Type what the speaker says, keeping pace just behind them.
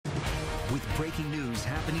With breaking news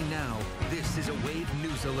happening now, this is a Wave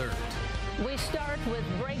News Alert. We start with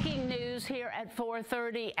breaking news here at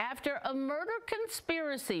 4:30. After a murder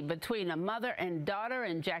conspiracy between a mother and daughter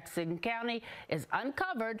in Jackson County is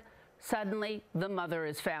uncovered, suddenly the mother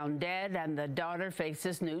is found dead and the daughter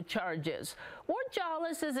faces new charges. Ward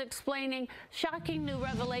Jollis is explaining shocking new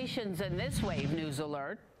revelations in this Wave News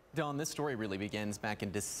Alert. Dawn, this story really begins back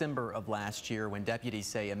in December of last year when deputies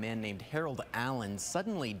say a man named Harold Allen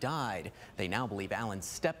suddenly died. They now believe Allen's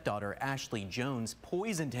stepdaughter, Ashley Jones,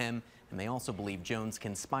 poisoned him, and they also believe Jones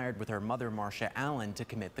conspired with her mother, Marcia Allen, to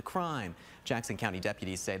commit the crime. Jackson County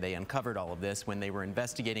deputies say they uncovered all of this when they were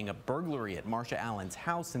investigating a burglary at Marcia Allen's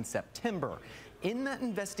house in September. In that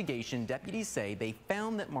investigation, deputies say they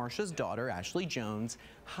found that Marcia's daughter, Ashley Jones,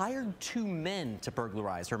 hired two men to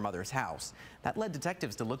burglarize her mother's house. That led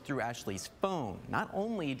detectives to look through Ashley's phone. Not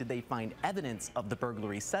only did they find evidence of the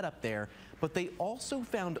burglary setup there, but they also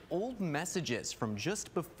found old messages from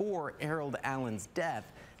just before Harold Allen's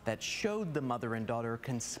death that showed the mother and daughter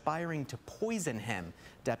conspiring to poison him.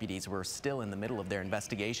 Deputies were still in the middle of their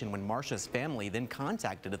investigation when Marcia's family then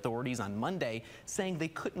contacted authorities on Monday saying they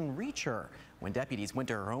couldn't reach her. When deputies went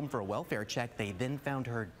to her home for a welfare check, they then found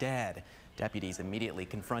her dead. Deputies immediately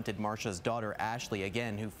confronted Marcia's daughter, Ashley,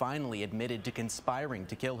 again, who finally admitted to conspiring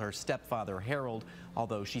to kill her stepfather, Harold,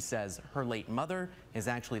 although she says her late mother is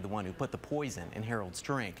actually the one who put the poison in Harold's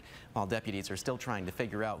drink. While deputies are still trying to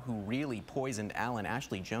figure out who really poisoned Allen,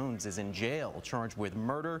 Ashley Jones is in jail, charged with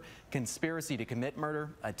murder, conspiracy to commit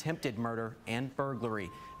murder, attempted murder, and burglary.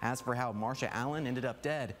 As for how Marcia Allen ended up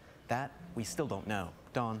dead, that we still don't know.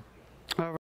 Dawn.